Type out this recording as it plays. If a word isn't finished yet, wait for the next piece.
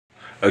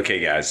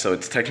Okay guys, so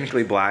it's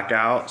technically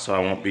blackout, so I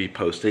won't be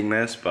posting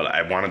this, but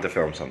I wanted to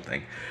film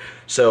something.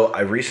 So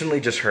I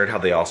recently just heard how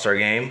the All-Star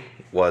game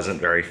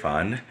wasn't very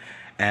fun,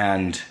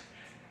 and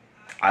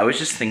I was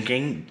just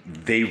thinking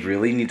they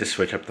really need to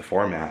switch up the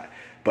format.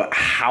 But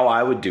how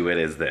I would do it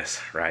is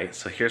this, right?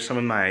 So here's some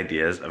of my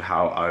ideas of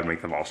how I would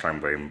make the All-Star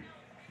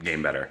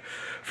game better.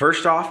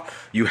 First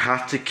off, you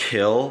have to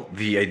kill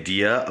the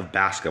idea of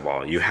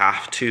basketball. You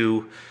have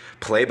to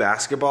play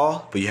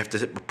basketball, but you have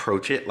to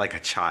approach it like a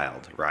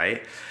child,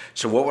 right?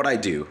 So what would I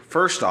do?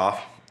 First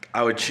off,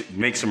 I would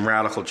make some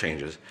radical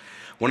changes.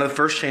 One of the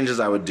first changes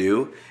I would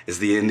do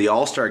is in the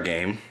All-Star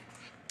game,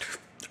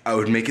 I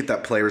would make it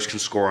that players can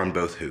score on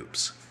both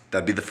hoops.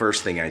 That'd be the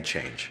first thing I'd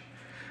change,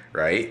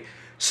 right?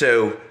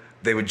 So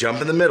they would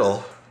jump in the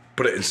middle,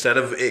 but instead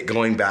of it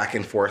going back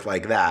and forth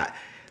like that,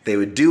 they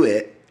would do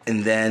it,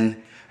 and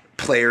then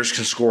players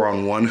can score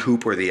on one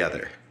hoop or the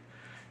other.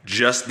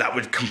 That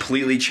would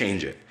completely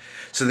change it.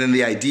 So then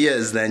the idea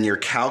is then you're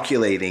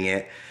calculating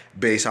it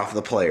based off of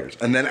the players.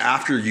 And then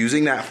after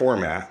using that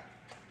format,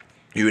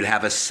 you would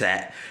have a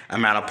set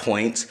amount of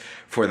points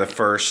for the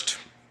first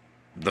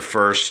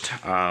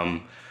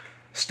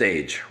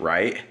stage,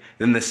 right?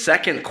 Then the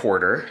second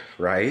quarter,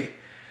 right?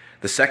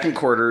 The second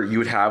quarter you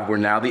would have where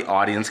now the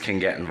audience can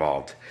get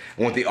involved.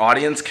 And what the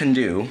audience can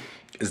do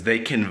is they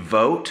can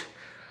vote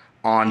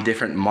on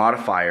different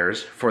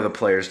modifiers for the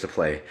players to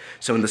play.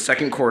 So in the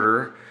second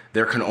quarter,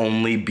 there can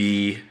only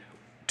be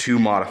 2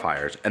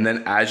 modifiers. And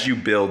then as you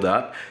build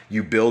up,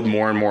 you build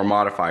more and more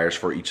modifiers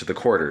for each of the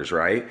quarters,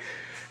 right?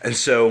 And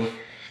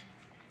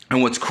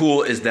what's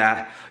cool is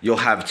that you'll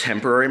have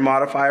temporary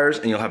modifiers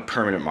and you'll have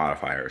permanent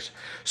modifiers.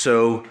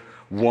 So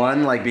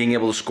one, like being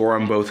able to score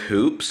on both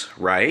hoops,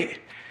 right?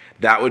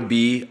 That would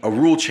be a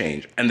rule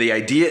change. And the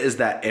idea is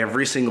that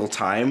every single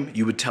time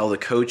you would tell the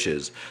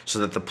coaches so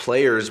that the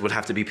players would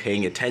have to be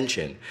paying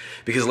attention.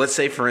 Because let's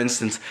say, for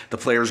instance, the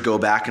players go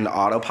back into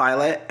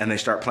autopilot and they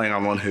start playing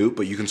on one hoop,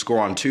 but you can score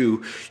on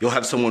 2. You'll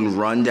have someone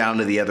run down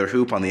to the other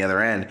hoop on the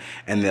other end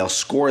and they'll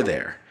score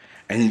there.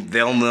 And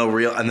they'll know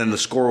and then the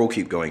score will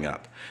keep going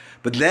up.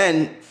 But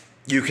then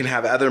you can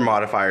have other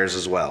modifiers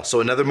as well.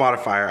 So another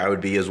modifier I would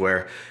be is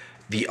where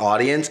the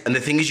audience, and the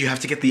thing is you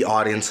have to get the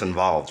audience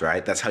involved,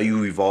 right? That's how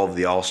you evolve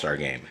the All-Star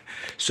game.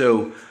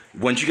 So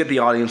once you get the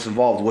audience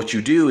involved, what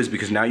you do is,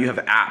 because now you have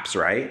apps,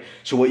 right?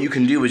 So what you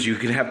can do is you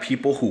can have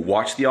people who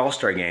watch the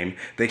All-Star game,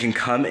 they can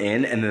come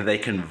in and then they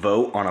can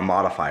vote on a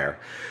modifier.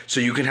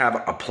 So you can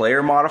have a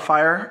player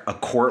modifier, a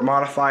court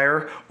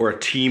modifier, or a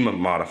team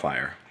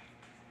modifier.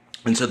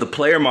 And so the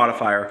player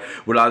modifier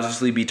would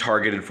obviously be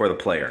targeted for the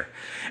player.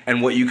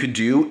 And what you could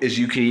do is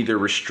you can either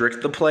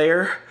restrict the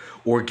player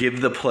or give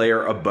the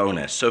player a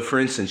bonus. So for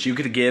instance, you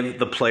could give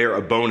the player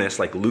a bonus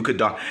like Luka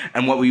Doncic.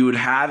 And what we would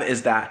have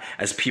is that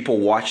as people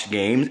watched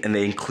games and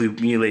they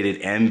accumulated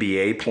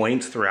NBA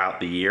points throughout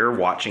the year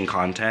watching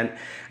content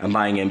and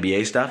buying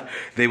NBA stuff,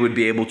 they would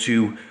be able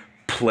to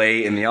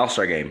play in the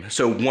All-Star game.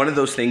 So one of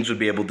those things would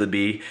be able to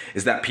be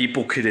is that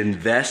people could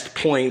invest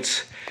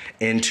points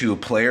into a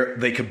player.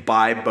 They could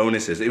buy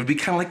bonuses. It would be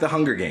kind of like the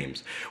Hunger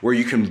Games, where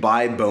you can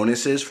buy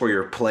bonuses for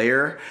your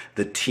player,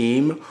 the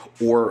team,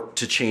 or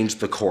to change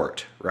the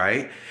court,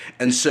 right?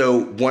 And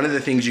so one of the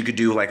things you could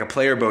do, like a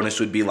player bonus,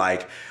 would be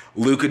like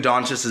Luka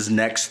Doncic's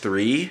next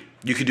 3.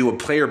 You could do a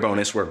player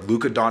bonus where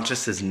Luka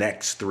Doncic's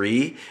next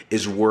 3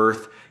 is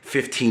worth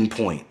 15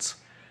 points,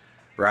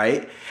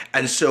 right?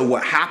 And so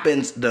what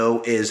happens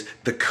though is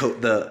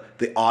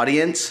the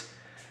audience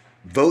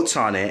votes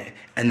on it,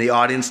 and the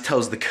audience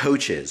tells the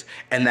coaches,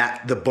 and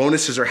that the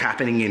bonuses are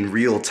happening in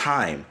real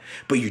time,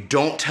 but you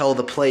don't tell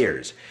the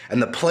players.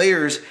 And the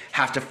players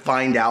have to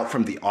find out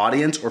from the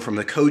audience or from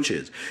the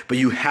coaches, but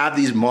you have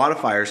these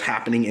modifiers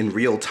happening in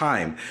real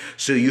time.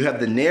 So you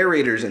have the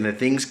narrators and the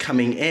things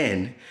coming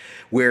in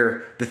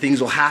where the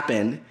things will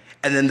happen,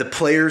 and then the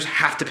players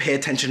have to pay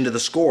attention to the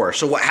score.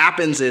 So what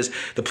happens is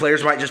the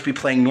players might just be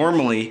playing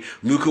normally.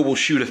 Luka will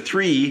shoot a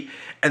 3,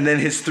 and then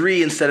his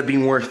 3, instead of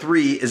being worth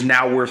 3, is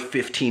now worth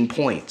 15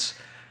 points.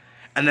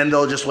 And then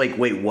they'll just like,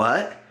 wait,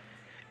 what?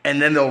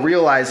 And then they'll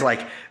realize,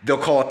 like, they'll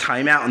call a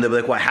timeout and they'll be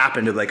like, what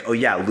happened? They'll be like, oh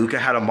yeah, Luka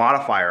had a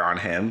modifier on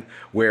him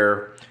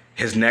where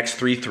his next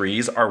 3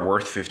 threes are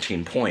worth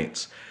 15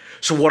 points.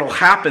 So what'll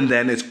happen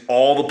then is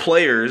all the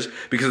players,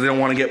 because they don't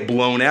want to get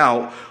blown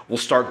out, will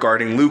start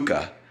guarding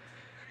Luka.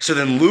 So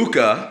then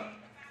Luka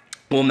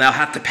will now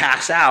have to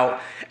pass out,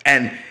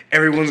 and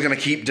everyone's going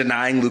to keep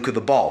denying Luka the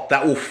ball.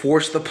 That will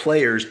force the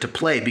players to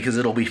play because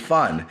it'll be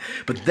fun.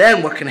 But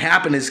then what can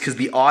happen is, because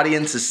the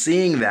audience is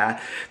seeing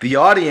that, the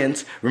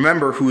audience,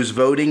 remember, who is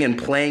voting and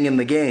playing in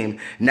the game,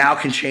 now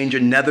can change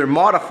another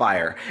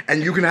modifier.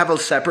 And you can have a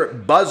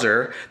separate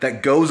buzzer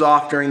that goes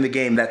off during the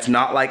game that's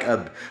not like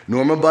a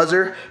normal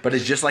buzzer, but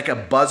it's just like a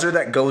buzzer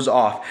that goes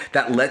off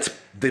that lets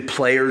the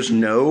players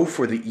know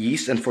for the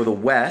East and for the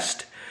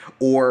West,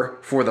 or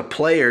for the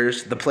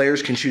players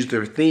can choose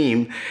their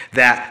theme,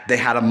 that they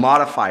had a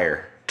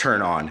modifier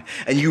turn on.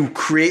 And you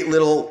create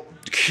little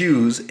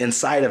cues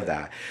inside of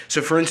that.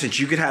 So for instance,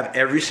 you could have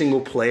every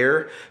single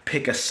player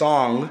pick a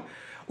song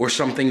or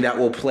something that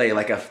will play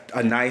like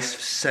a nice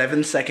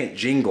 7-second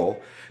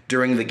jingle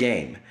during the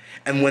game.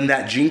 And when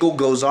that jingle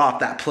goes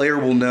off, that player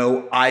will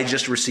know, I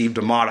just received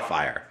a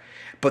modifier.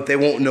 But they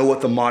won't know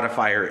what the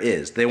modifier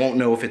is. They won't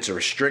know if it's a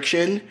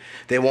restriction.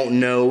 They won't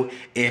know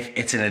if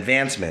it's an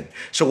advancement.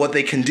 So what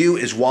they can do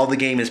is while the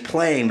game is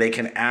playing, they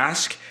can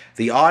ask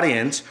the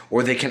audience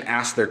or they can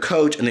ask their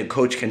coach, and the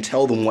coach can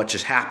tell them what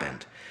just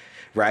happened,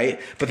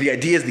 right? But the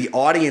idea is the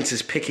audience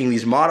is picking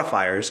these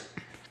modifiers,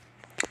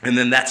 and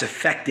then that's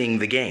affecting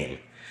the game.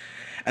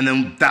 And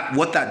then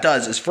what that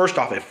does is, first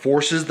off, it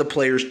forces the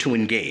players to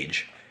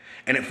engage.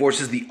 And it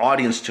forces the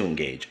audience to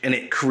engage. And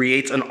it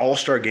creates an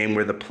all-star game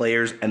where the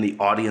players and the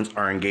audience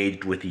are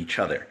engaged with each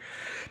other.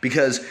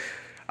 Because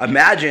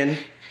imagine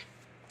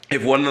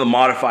if one of the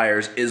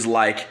modifiers is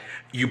like,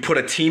 you put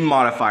a team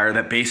modifier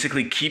that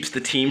basically keeps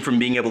the team from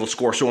being able to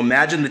score. So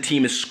imagine the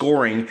team is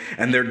scoring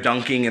and they're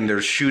dunking and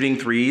they're shooting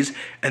threes,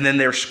 and then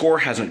their score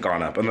hasn't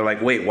gone up. And they're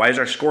like, wait, why is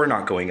our score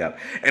not going up?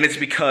 And it's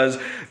because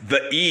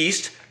the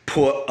East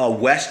put a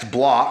West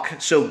block.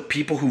 So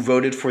people who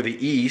voted for the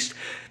East,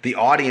 the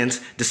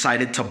audience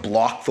decided to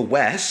block the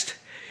West,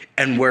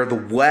 and where the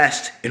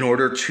West, in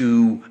order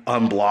to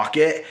unblock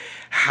it,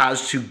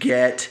 has to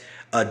get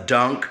a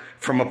dunk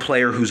from a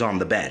player who's on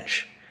the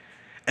bench.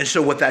 And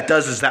so what that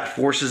does is that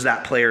forces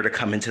that player to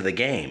come into the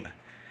game.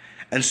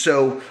 And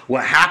so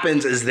what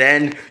happens is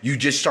then you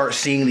just start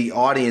seeing the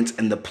audience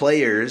and the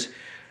players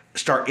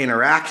start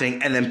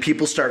interacting, and then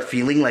people start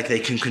feeling like they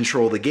can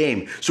control the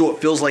game. So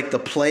it feels like the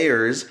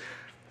players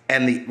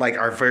and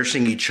are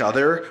versing each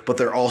other, but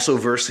they're also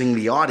versing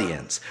the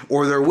audience,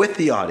 or they're with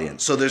the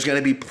audience. So there's going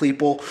to be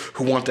people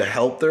who want to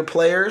help their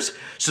players.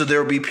 So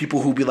there'll be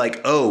people who be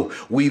like, oh,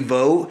 we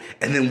vote,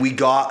 and then we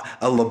got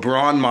a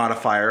LeBron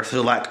modifier,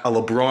 so like a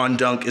LeBron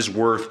dunk is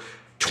worth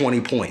 20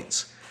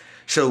 points.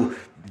 So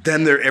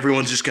then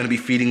everyone's just going to be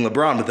feeding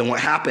LeBron. But then what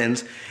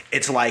happens,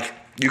 it's like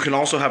you can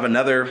also have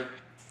another,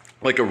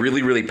 like a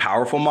really, really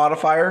powerful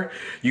modifier.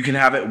 You can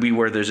have it be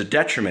where there's a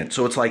detriment.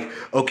 So it's like,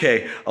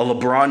 okay, a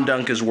LeBron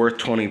dunk is worth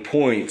 20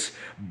 points,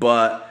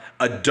 but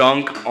a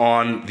dunk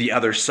on the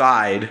other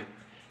side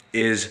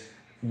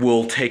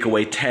will take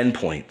away 10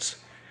 points.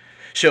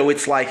 So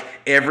it's like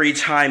every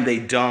time they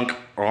dunk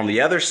on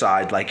the other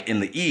side, like in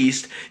the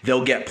East,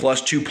 they'll get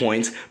plus 2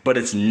 points, but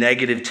it's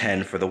negative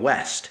 10 for the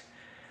West.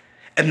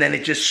 And then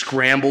it just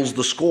scrambles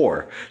the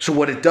score. So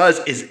what it does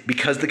is,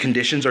 because the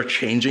conditions are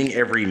changing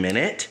every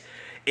minute,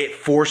 it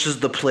forces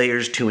the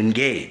players to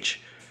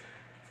engage.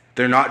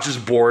 They're not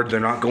just bored.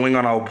 They're not going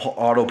on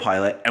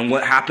autopilot. And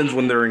what happens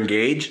when they're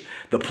engaged?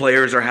 The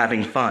players are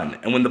having fun.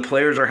 And when the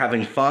players are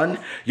having fun,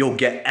 you'll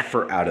get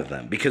effort out of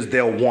them because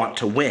they'll want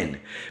to win.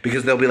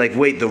 Because they'll be like,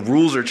 wait, the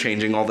rules are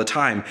changing all the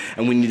time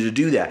and we need to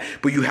do that.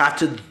 But you have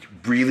to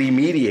really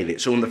mediate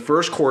it. So in the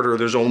first quarter,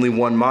 there's only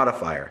one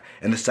modifier.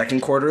 In the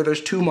second quarter, there's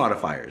 2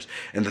 modifiers.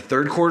 In the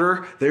third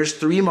quarter, there's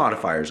 3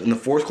 modifiers. In the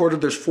fourth quarter,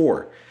 there's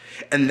 4.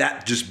 And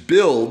that just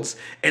builds,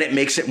 and it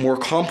makes it more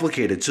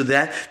complicated. So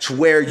that's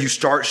where you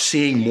start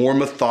seeing more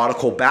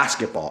methodical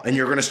basketball. And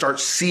you're going to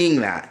start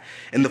seeing that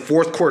in the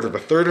fourth quarter, the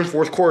third and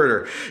fourth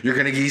quarter. You're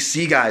going to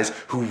see guys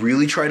who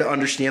really try to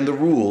understand the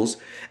rules.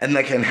 And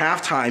like in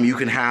halftime, you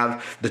can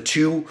have the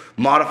 2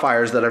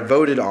 modifiers that are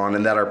voted on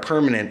and that are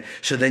permanent.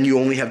 So then you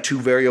only have 2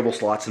 variable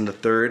slots in the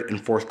third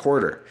and fourth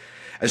quarter.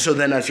 And so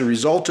then as a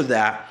result of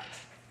that,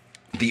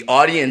 the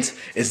audience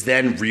is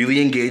then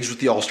really engaged with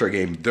the All-Star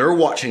game. They're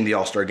watching the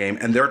All-Star game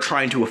and they're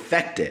trying to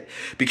affect it,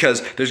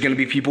 because there's going to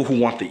be people who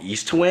want the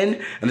East to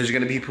win and there's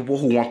going to be people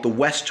who want the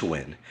West to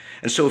win.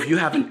 And so if you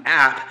have an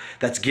app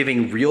that's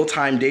giving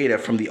real-time data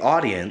from the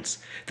audience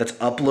that's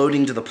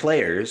uploading to the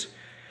players,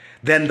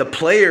 then the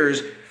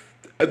players,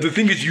 the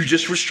thing is, you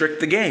just restrict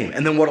the game.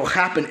 And then what will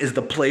happen is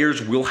the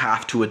players will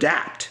have to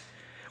adapt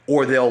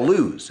or they'll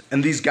lose.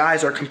 And these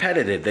guys are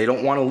competitive. They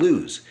don't want to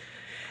lose.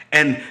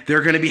 And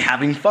they're going to be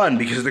having fun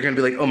because they're going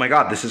to be like, oh my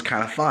God, this is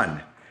kind of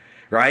fun,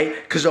 right?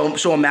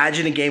 So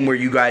imagine a game where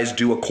you guys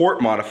do a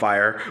court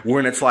modifier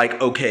when it's like,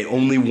 okay,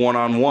 only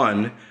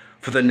one-on-one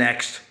for the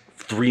next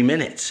 3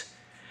 minutes.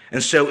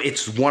 And so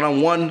it's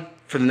one-on-one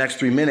for the next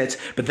 3 minutes,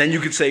 but then you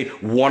could say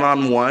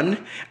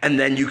one-on-one, and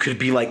then you could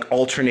be like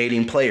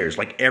alternating players.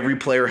 Like every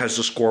player has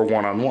to score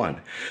one-on-one.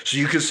 So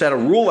you could set a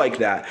rule like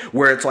that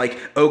where it's like,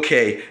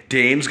 okay,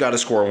 Dame's got to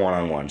score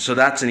one-on-one. So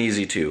that's an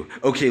easy 2.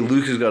 Okay,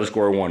 Luke has got to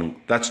score 1.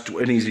 That's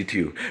an easy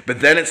 2.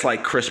 But then it's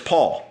like Chris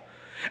Paul.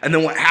 And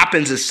then what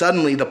happens is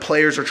suddenly the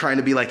players are trying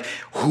to be like,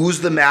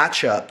 who's the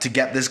matchup to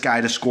get this guy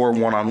to score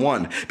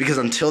one-on-one? Because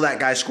until that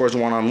guy scores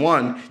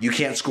one-on-one, you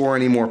can't score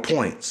any more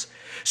points.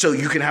 So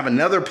you can have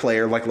another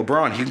player like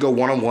LeBron. He can go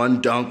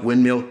one-on-one, dunk,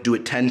 windmill, do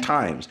it 10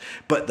 times.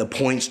 But the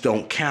points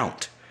don't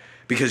count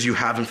because you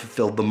haven't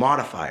fulfilled the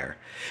modifier.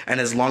 And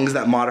as long as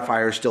that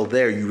modifier is still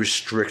there, you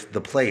restrict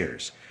the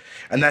players.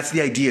 And that's the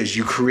idea, is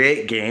you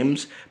create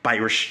games by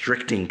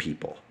restricting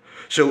people.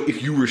 So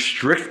if you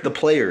restrict the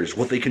players,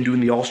 what they can do in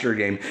the All-Star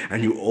game,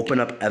 and you open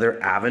up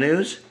other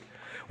avenues,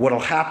 what'll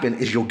happen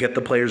is you'll get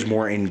the players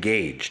more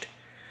engaged,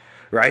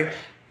 right?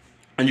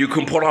 And you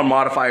can put on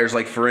modifiers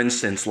like, for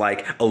instance,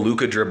 like a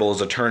Luka dribble is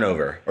a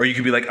turnover. Or you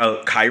could be like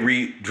a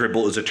Kyrie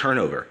dribble is a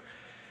turnover.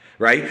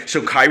 Right?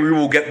 So Kyrie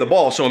will get the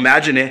ball. So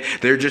imagine it.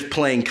 They're just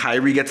playing.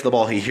 Kyrie gets the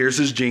ball. He hears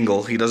his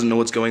jingle. He doesn't know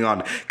what's going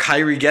on.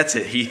 Kyrie gets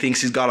it. He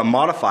thinks he's got a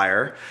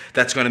modifier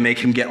that's going to make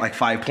him get like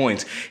 5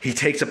 points. He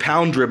takes a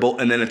pound dribble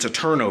and then it's a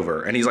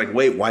turnover. And he's like,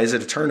 wait, why is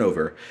it a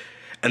turnover?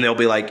 And they'll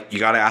be like, you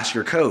got to ask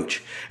your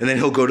coach. And then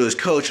he'll go to his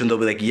coach and they'll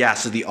be like, yeah,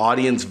 so the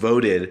audience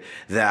voted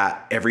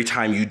that every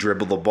time you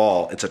dribble the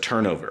ball, it's a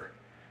turnover.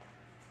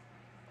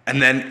 And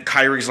then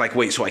Kyrie's like,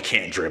 wait, so I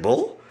can't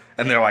dribble?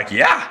 And they're like,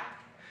 yeah.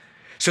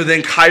 So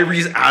then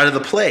Kyrie's out of the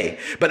play.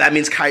 But that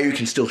means Kyrie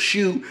can still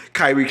shoot,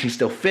 Kyrie can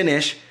still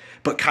finish,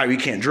 but Kyrie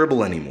can't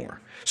dribble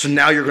anymore. So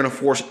now you're going to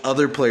force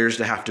other players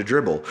to have to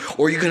dribble.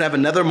 Or you can have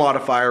another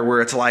modifier where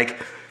it's like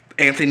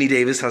Anthony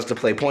Davis has to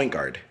play point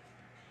guard.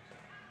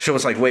 So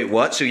it's like, wait,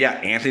 what? So yeah,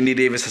 Anthony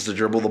Davis has to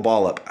dribble the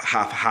ball up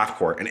half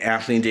court, and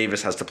Anthony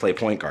Davis has to play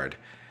point guard.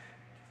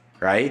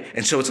 Right?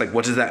 And so it's like,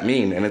 what does that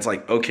mean? And it's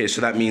like, okay,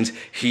 so that means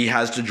he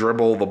has to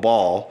dribble the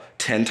ball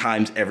 10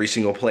 times every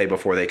single play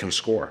before they can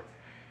score.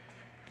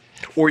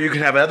 Or you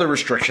can have other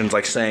restrictions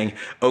like saying,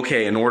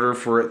 okay, in order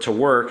for it to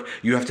work,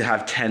 you have to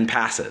have 10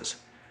 passes.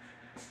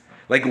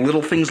 Like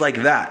little things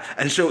like that.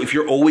 And so if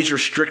you're always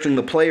restricting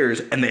the players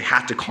and they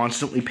have to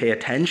constantly pay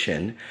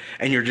attention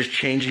and you're just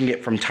changing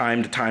it from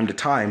time to time to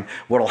time,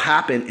 what'll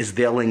happen is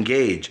they'll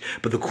engage.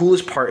 But the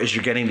coolest part is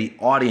you're getting the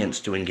audience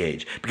to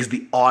engage because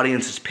the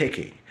audience is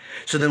picking.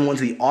 So then once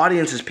the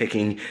audience is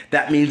picking,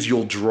 that means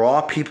you'll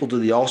draw people to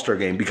the All-Star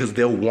game because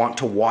they'll want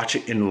to watch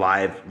it in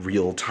live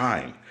real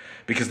time.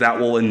 Because that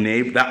will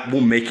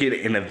make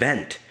it an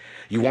event.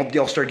 You want the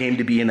All-Star game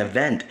to be an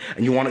event,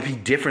 and you want it to be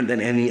different than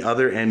any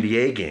other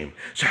NBA game.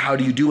 So how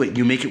do you do it?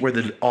 You make it where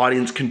the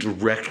audience can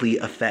directly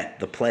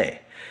affect the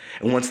play.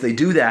 And once they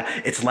do that,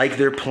 it's like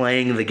they're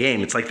playing the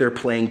game. It's like they're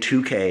playing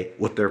 2K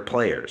with their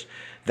players.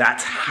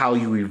 That's how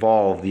you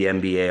evolve the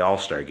NBA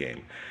All-Star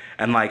game.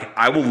 And like,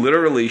 I will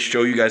literally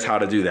show you guys how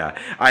to do that.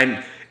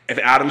 If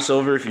Adam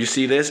Silver, if you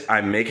see this,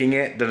 I'm making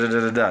it,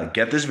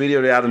 Get this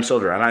video to Adam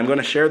Silver. And I'm going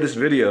to share this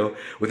video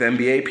with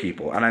NBA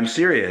people. And I'm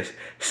serious.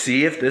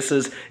 See if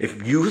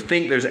you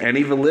think there's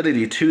any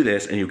validity to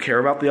this and you care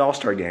about the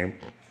All-Star game,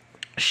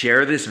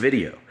 share this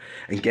video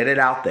and get it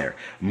out there.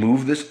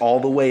 Move this all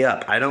the way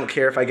up. I don't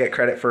care if I get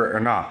credit for it or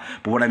not.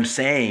 But what I'm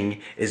saying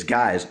is,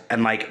 guys,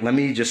 and like, let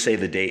me just say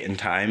the date and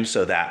time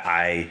so that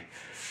I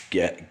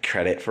get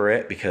credit for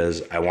it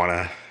because I want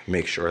to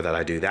make sure that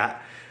I do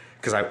that.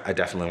 Because I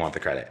definitely want the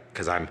credit.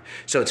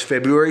 So it's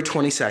February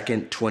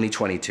 22nd,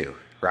 2022,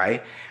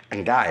 right?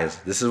 And guys,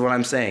 this is what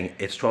I'm saying.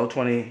 It's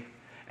 12:20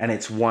 and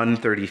it's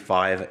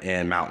 1:35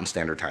 in Mountain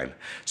Standard Time.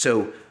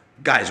 So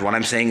guys, what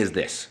I'm saying is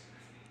this.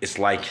 It's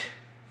like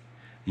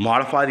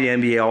modify the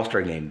NBA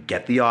All-Star game.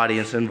 Get the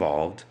audience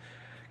involved.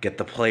 Get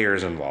the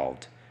players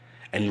involved.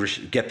 And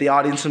get the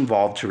audience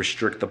involved to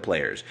restrict the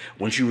players.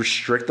 Once you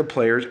restrict the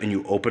players and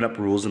you open up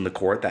rules in the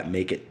court that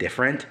make it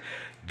different,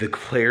 the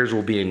players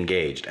will be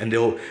engaged and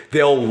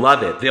they'll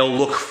love it. They'll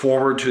look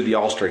forward to the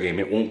All-Star game.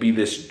 It won't be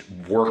this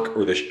work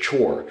or this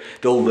chore.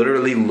 They'll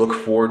literally look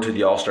forward to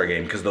the All-Star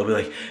game because they'll be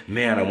like,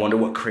 man, I wonder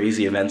what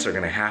crazy events are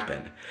going to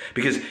happen.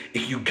 Because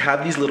if you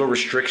have these little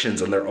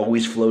restrictions and they're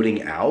always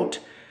floating out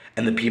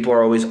and the people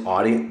are always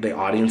the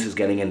audience is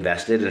getting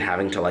invested and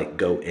having to like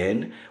go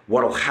in,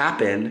 what'll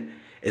happen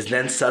is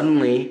then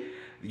suddenly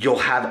you'll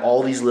have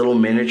all these little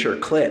miniature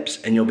clips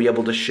and you'll be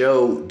able to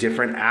show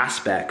different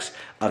aspects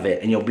of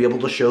it and you'll be able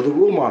to show the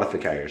rule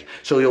modifiers.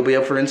 So you'll be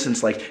able, for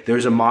instance, like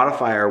there's a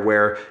modifier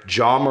where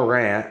Ja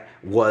Morant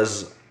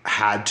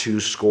had to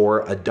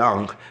score a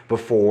dunk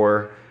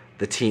before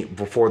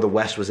the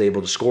West was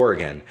able to score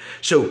again.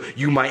 So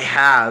you might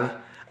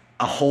have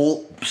a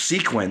whole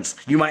sequence.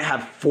 You might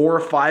have 4 or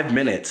 5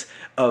 minutes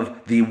of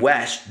the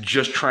West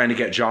just trying to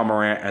get Ja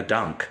Morant a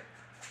dunk.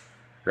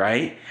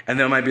 Right? And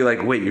then it might be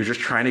like, wait, you're just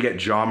trying to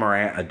get Ja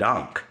Morant a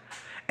dunk.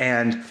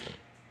 And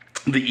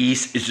the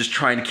East is just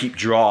trying to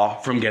keep Ja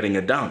from getting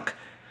a dunk.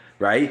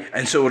 Right?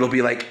 And so it'll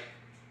be like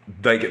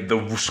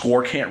the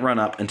score can't run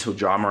up until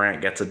Ja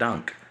Morant gets a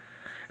dunk.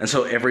 And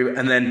so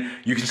and then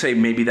you can say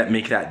maybe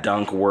make that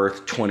dunk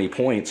worth 20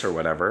 points or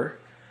whatever.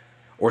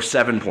 Or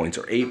 7 points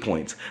or 8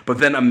 points. But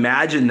then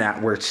imagine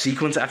that where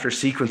sequence after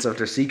sequence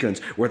after sequence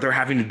where they're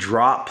having to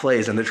drop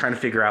plays and they're trying to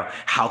figure out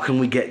how can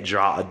we get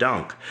Ja a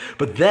dunk.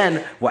 But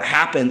then what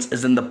happens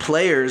is then the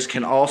players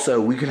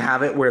we can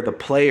have it where the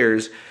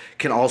players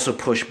can also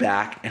push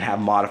back and have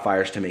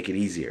modifiers to make it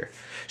easier.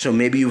 So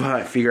maybe you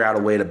have to figure out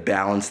a way to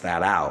balance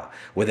that out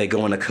where they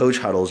go into coach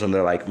huddles and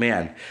they're like,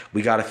 man,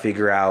 we got to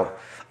figure out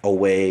a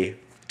way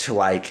to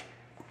like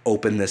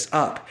open this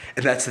up.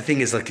 And that's the thing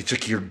is like, it's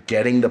like you're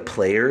getting the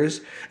players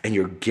and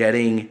you're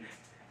getting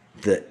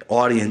the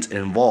audience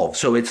involved.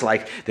 So it's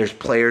like the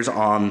players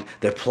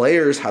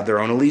have their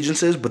own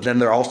allegiances, but then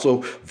they're also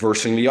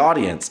versing the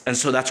audience. And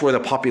so that's where the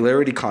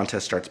popularity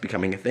contest starts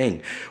becoming a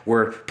thing,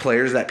 where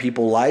players that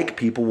people like,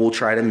 people will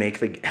try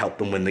to help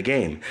them win the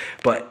game.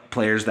 But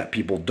players that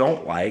people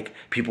don't like,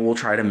 people will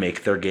try to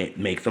make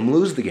them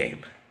lose the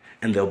game.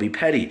 and they'll be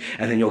petty.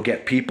 And then you'll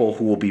get people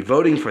who will be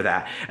voting for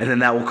that, and then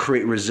that will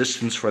create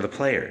resistance for the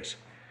players.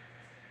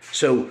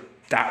 So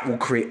that will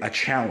create a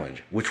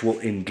challenge, which will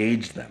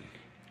engage them.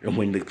 And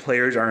when the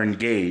players are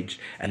engaged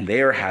and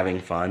they are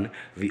having fun,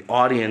 the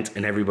audience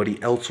and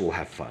everybody else will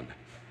have fun.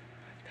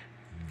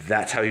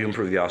 That's how you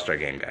improve the All-Star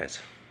game, guys.